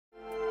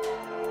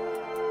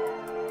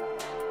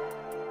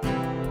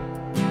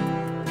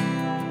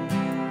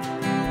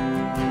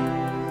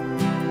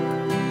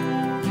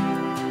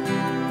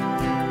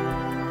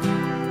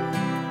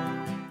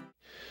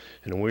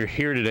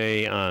here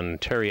today on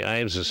Terry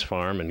Ives's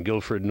farm in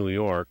Guilford, New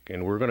York,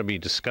 and we're going to be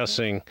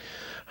discussing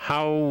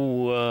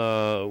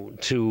how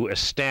to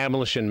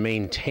establish and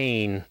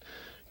maintain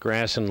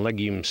grass and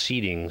legume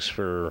seedings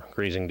for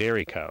grazing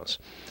dairy cows.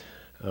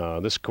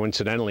 This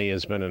coincidentally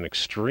has been an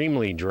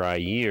extremely dry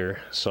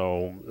year,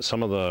 so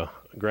some of the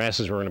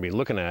grasses we're going to be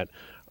looking at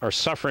are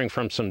suffering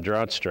from some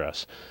drought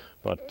stress.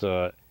 But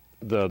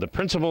the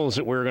principles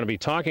that we're going to be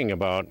talking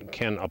about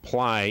can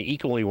apply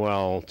equally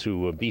well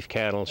to beef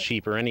cattle,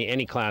 sheep, or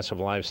any class of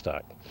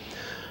livestock.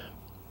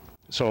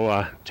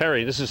 So,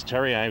 Terry, this is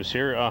Terry Ives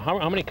here.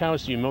 How many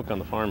cows do you milk on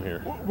the farm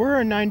here?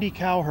 We're a 90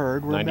 cow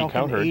herd. We're 90 milking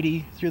cow herd.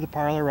 80 through the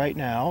parlor right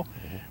now.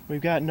 We've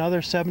got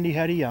another 70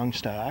 head of young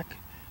stock.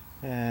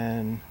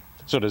 And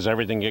so does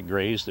everything get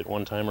grazed at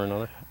one time or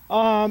another?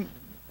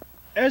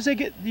 As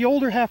the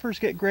older heifers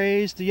get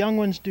grazed, the young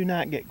ones do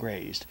not get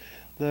grazed.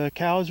 The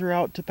cows are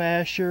out to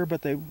pasture,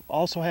 but they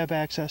also have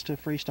access to a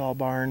freestall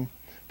barn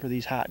for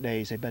these hot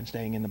days. They've been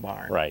staying in the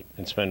barn. Right.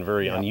 It's been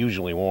very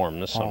unusually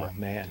warm this summer. Oh,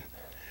 man.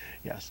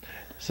 Yes.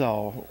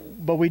 So,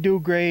 but we do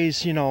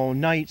graze,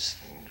 nights.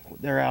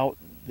 They're out.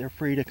 They're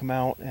free to come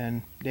out,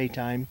 and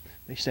daytime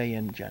they stay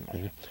in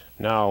generally.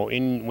 Now,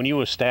 when you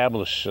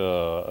establish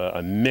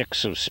a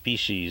mix of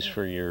species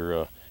for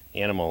your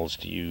animals,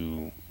 do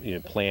you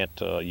plant,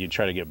 you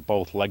try to get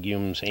both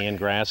legumes and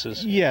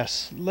grasses?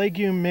 Yes.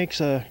 Legume makes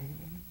a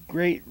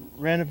great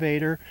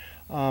renovator.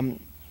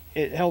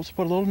 It helps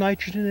put a little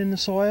nitrogen in the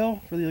soil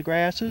for the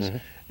grasses,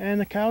 and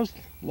the cows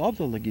love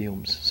the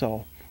legumes,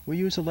 so we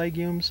use the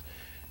legumes.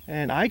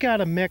 And I got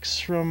a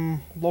mix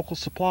from local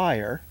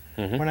supplier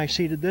when I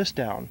seeded this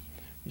down.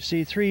 You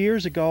see, 3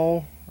 years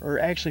ago, or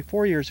actually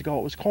 4 years ago,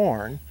 it was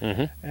corn,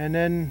 and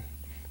then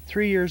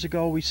 3 years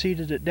ago we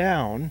seeded it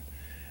down,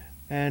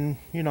 and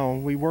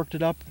we worked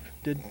it up,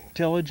 did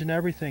tillage and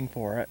everything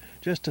for it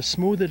just to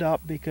smooth it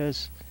up,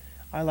 because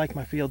I like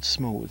my fields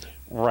smooth.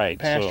 Right.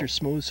 Pasture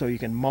smooth so you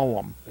can mow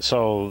them.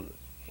 So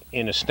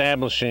in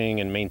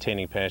establishing and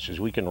maintaining pastures,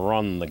 we can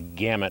run the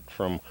gamut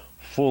from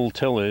full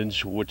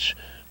tillage, which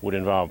would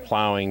involve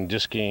plowing,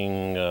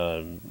 disking,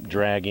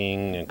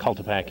 dragging, and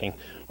cultipacking,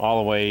 all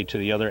the way to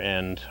the other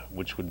end,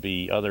 which would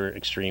be other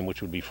extreme,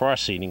 which would be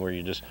frost seeding, where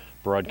you're just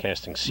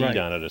broadcasting seed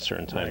on it at a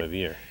certain time of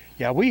year.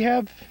 Yeah, we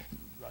have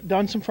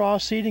done some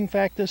frost seeding. In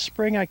fact, this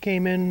spring I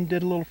came in and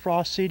did a little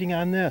frost seeding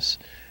on this.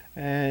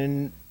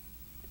 And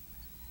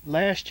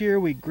last year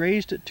we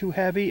grazed it too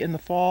heavy in the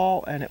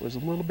fall, and it was a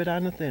little bit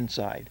on the thin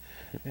side.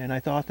 And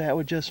I thought that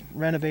would just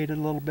renovate it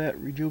a little bit,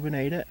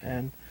 rejuvenate it.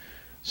 And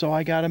so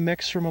I got a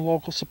mix from a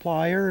local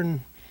supplier.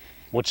 And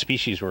what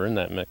species were in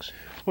that mix?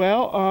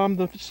 Well,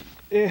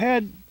 it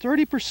had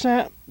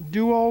 30%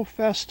 duo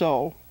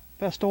festolium.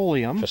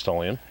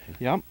 Festolium.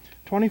 Yep.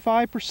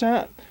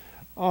 25%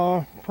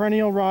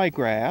 perennial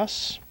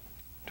ryegrass,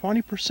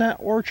 20%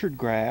 orchard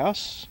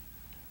grass,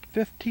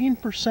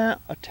 15%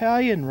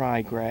 Italian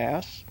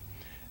ryegrass,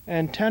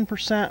 and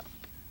 10%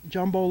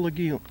 jumbo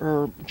ladino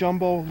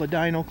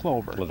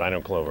clover.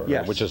 Ladino clover,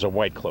 yes. Which is a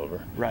white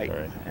clover. Right. All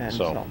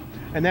right.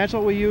 And that's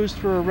what we used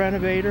for a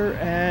renovator.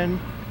 And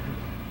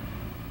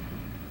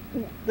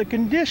the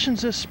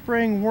conditions this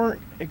spring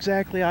weren't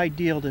exactly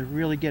ideal to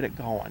really get it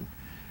going.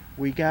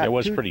 It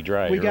was pretty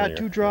dry. We got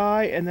too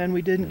dry, and then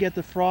we didn't get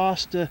the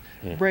frost to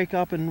break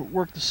up and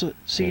work the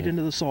seed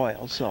into the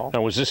soil. So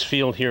now, was this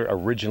field here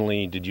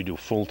originally, did you do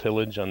full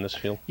tillage on this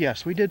field?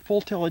 Yes, we did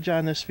full tillage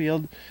on this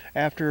field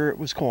after it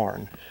was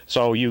corn.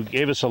 So you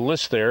gave us a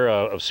list there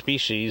of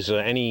species.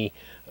 Any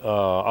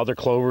other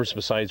clovers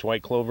besides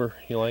white clover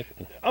you like?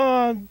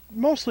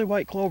 Mostly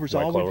white clover's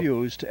all we've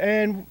used,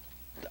 and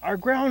our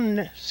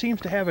ground seems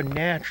to have a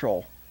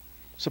natural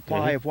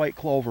supply of white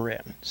clover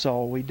in,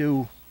 so we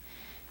do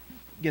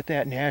get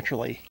that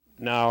naturally.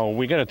 Now,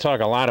 we got to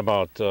talk a lot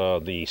about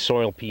the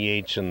soil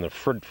pH and the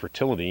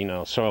fertility.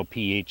 Now, soil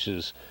pH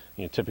is,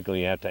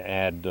 typically you have to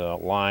add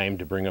lime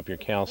to bring up your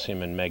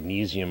calcium and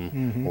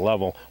magnesium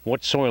level.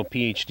 What soil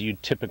pH do you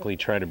typically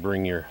try to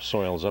bring your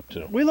soils up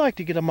to? We like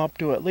to get them up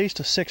to at least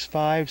a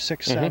 6.5,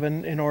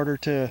 6.7 in order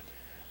to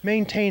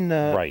maintain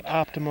the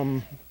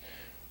optimum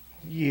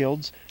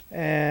yields.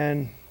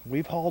 And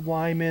we've hauled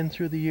lime in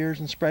through the years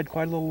and spread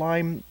quite a little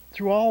lime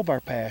through all of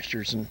our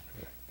pastures and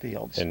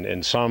fields.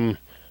 And some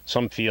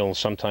fields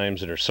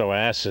sometimes that are so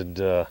acid,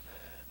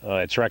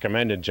 it's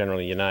recommended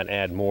generally you not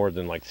add more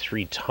than like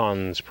 3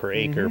 tons per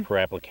acre per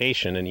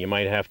application, and you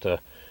might have to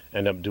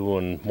end up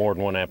doing more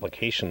than one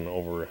application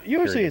over a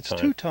Usually it's period of time.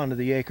 2 tons to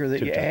the acre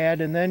that you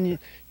add, and then you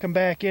come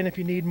back in if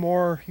you need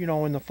more,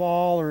 in the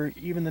fall or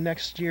even the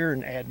next year,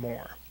 and add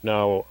more.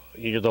 Now,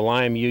 the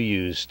lime you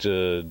used,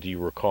 do you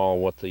recall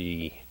what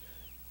the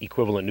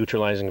equivalent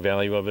neutralizing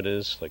value of it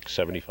is, like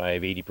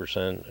 75,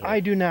 80%? I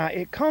do not.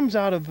 It comes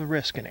out of the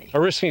Riscony.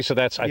 Riscony, so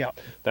that's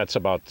that's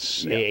about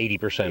 80%.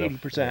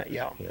 80%,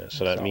 yeah.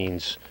 So that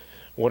means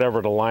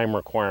whatever the lime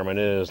requirement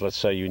is, let's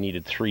say you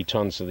needed 3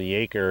 tons to the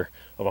acre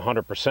of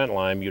 100%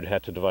 lime, you'd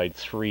have to divide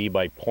 3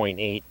 by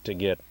 0.8 to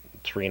get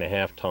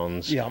 3.5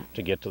 tons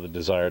to get to the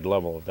desired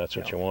level, if that's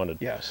what you wanted.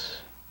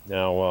 Yes.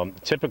 Now,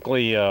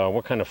 typically,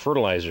 what kind of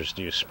fertilizers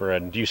do you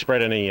spread? Do you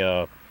spread any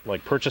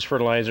like purchase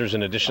fertilizers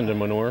in addition to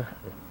manure?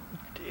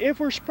 If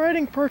we're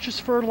spreading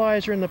purchased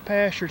fertilizer in the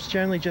pasture, it's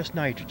generally just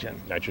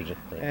nitrogen. Nitrogen,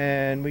 right.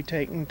 And we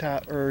take and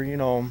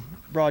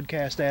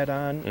broadcast that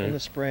on in the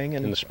spring.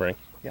 And in the spring?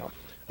 Yeah.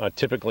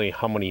 Typically,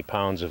 how many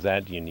pounds of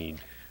that do you need?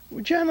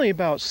 Generally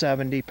about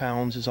 70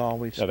 pounds is all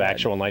we've spread. Of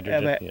actual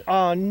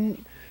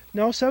nitrogen?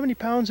 No, 70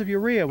 pounds of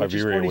urea, which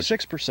is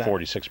 46%.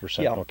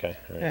 46%, yeah. Okay.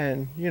 Right.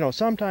 And,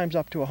 sometimes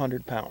up to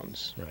 100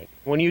 pounds. Right.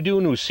 When you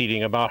do new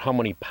seeding, about how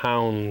many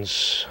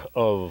pounds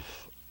of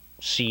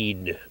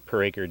seed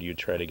per acre do you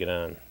try to get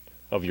on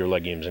of your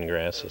legumes and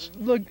grasses?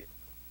 Look,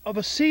 of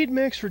a seed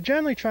mix, we're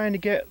generally trying to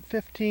get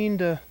 15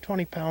 to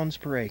 20 pounds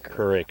per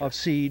acre. Of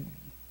seed.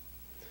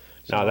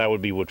 Now, that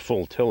would be with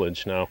full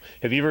tillage. Now,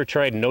 have you ever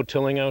tried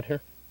no-tilling out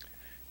here?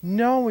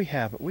 No, we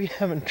haven't. We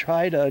haven't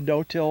tried a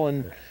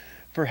no-till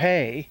for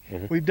hay.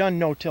 We've done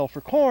no-till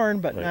for corn,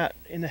 but not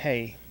in the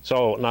hay.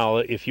 So now,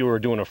 if you were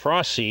doing a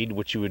frost seed,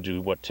 which you would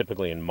do,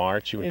 typically in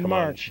March? You would come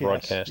out and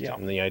broadcast it.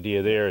 And the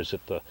idea there is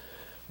that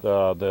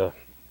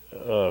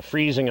the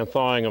freezing and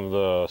thawing of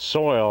the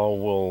soil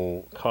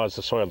will cause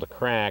the soil to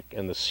crack,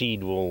 and the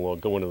seed will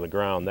go into the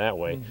ground that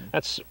way.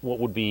 That's what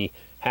would be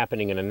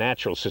happening in a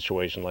natural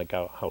situation, like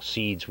how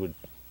seeds would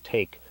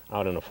take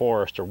out in a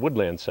forest or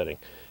woodland setting.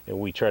 And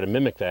we try to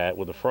mimic that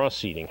with the frost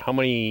seeding. How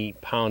many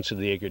pounds to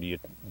the acre do you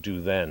do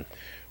then?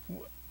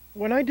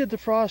 When I did the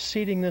frost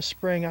seeding this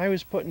spring, I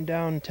was putting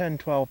down 10,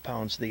 12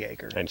 pounds to the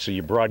acre. And so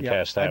you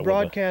broadcast that? I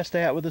broadcast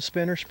that with a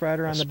spinner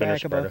spreader on the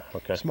back of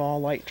a small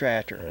light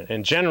tractor. Right.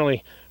 And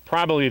generally,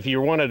 probably if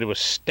you wanted to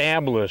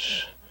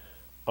establish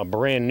a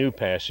brand new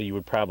pasture, you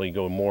would probably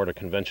go more to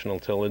conventional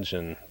tillage,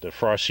 and the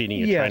frost seeding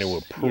you're trying to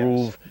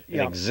improve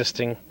an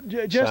existing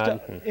just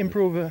sod. to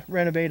improve,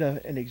 renovate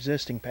an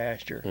existing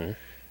pasture.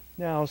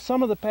 Now,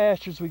 some of the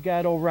pastures we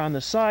got over on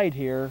the side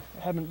here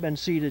haven't been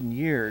seeded in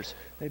years.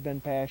 They've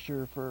been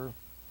pasture for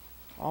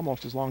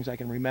almost as long as I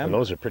can remember.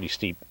 And those are pretty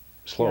steep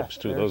slopes,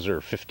 too. Those are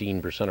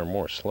 15% or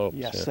more slopes.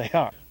 Yes, they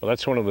are. Well,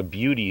 that's one of the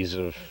beauties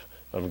of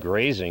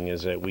grazing,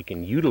 is that we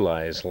can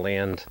utilize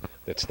land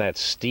that's that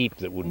steep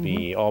that would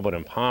be all but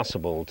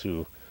impossible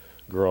to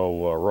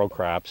grow row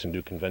crops and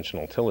do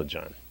conventional tillage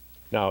on.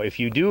 Now, if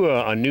you do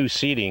a new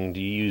seeding,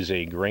 do you use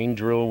a grain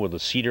drill with a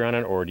seeder on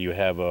it, or do you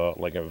have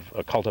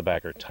a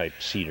cultivator type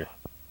seeder?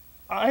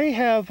 I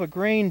have a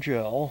grain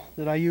drill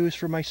that I use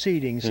for my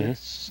seedings.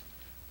 It's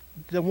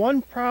the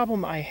one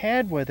problem I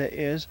had with it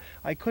is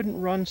I couldn't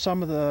run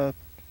some of the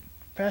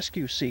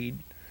fescue seed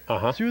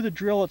through the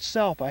drill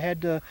itself. I had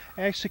to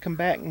actually come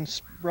back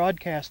and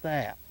broadcast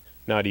that.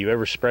 Now, do you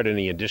ever spread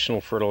any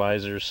additional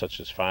fertilizers such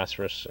as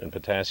phosphorus and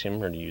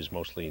potassium, or do you use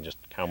mostly just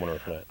cow manure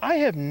for that? I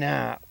have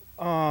not.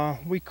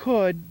 We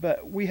could,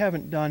 but we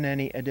haven't done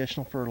any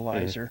additional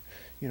fertilizer.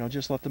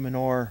 Just let the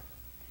manure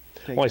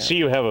take I see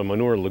you have a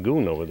manure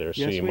lagoon over there,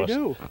 so yes, we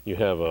do. You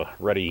have a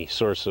ready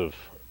source of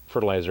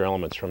fertilizer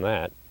elements from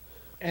that.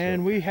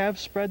 And we have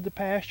spread the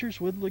pastures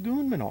with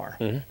lagoon manure.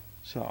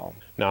 So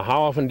now,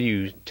 how often do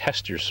you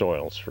test your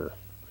soils for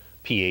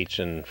pH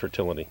and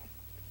fertility?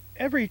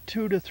 Every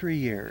 2 to 3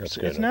 years. That's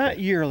good, it's not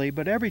yearly,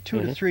 but every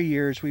 2 to 3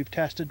 years we've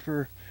tested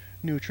for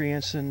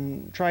nutrients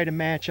and try to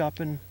match up.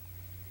 And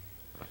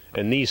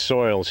these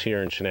soils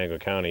here in Chenango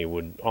County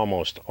would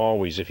almost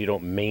always, if you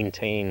don't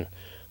maintain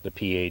the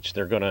pH,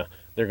 they're gonna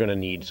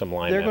need some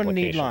lime. They're going to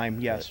need lime.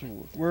 Yes,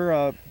 we're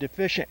a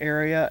deficient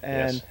area,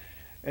 and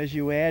as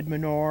you add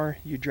manure,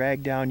 you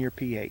drag down your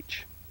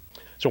pH.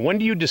 So when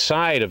do you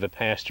decide if a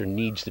pasture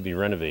needs to be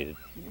renovated?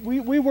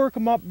 We work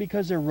them up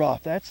because they're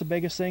rough. That's the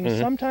biggest thing.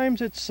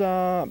 Sometimes it's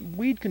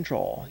weed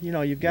control.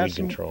 You've got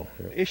some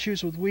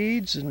issues with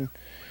weeds, and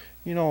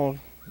a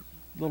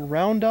little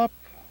Roundup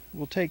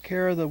will take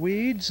care of the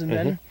weeds, and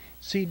then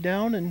seed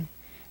down, and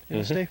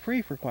it'll stay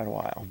free for quite a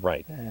while.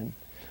 Right. And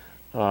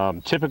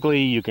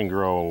typically, you can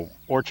grow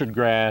orchard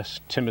grass,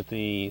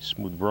 timothy,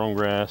 smooth brome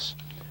grass,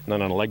 and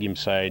then on the legume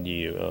side,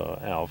 you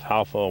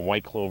alfalfa,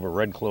 white clover,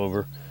 red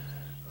clover.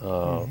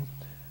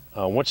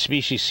 What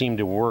species seem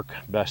to work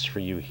best for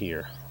you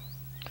here?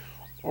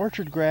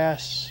 Orchard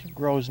grass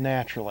grows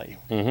naturally.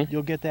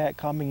 You'll get that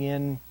coming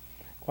in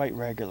quite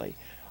regularly.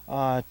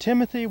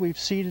 Timothy we've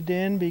seeded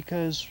in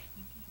because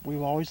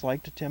we've always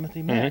liked a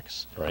timothy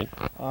mix. Right.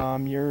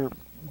 Your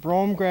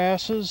brome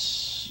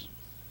grasses,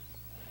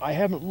 I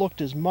haven't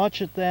looked as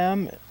much at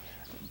them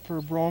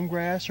for brome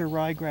grass or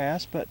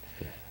ryegrass, but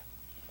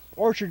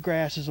orchard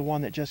grass is the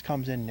one that just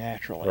comes in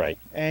naturally. Right.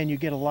 And you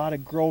get a lot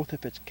of growth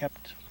if it's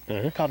kept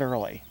cut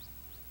early.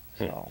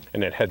 So.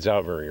 And it heads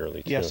out very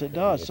early, too. Yes, it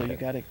does. So you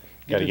got to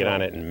get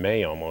on it in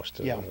May almost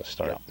to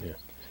start. Yeah.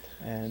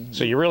 And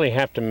so you really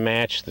have to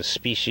match the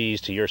species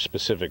to your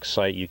specific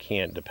site. You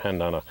can't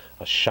depend on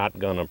a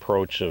shotgun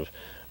approach of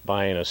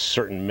buying a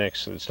certain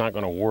mix. It's not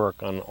going to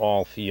work on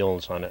all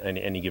fields on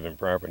any given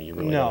property. You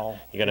really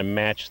you got to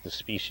match the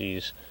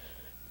species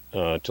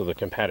to the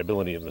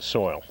compatibility of the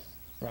soil.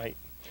 Right.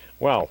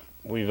 Well,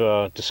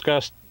 we've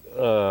discussed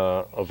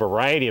a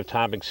variety of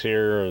topics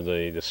here: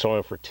 the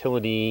soil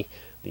fertility,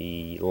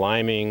 the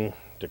liming,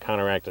 to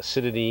counteract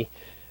acidity,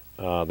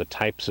 the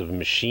types of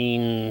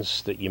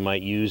machines that you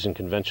might use in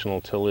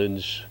conventional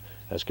tillage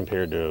as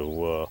compared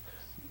to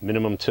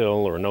minimum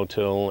till or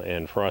no-till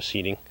and frost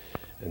seeding.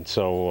 And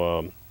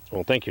so,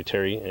 well, thank you,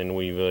 Terry, and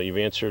you've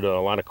answered a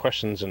lot of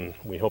questions, and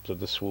we hope that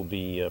this will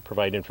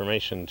provide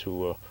information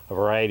to a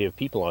variety of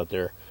people out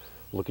there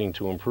looking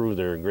to improve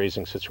their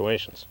grazing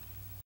situations.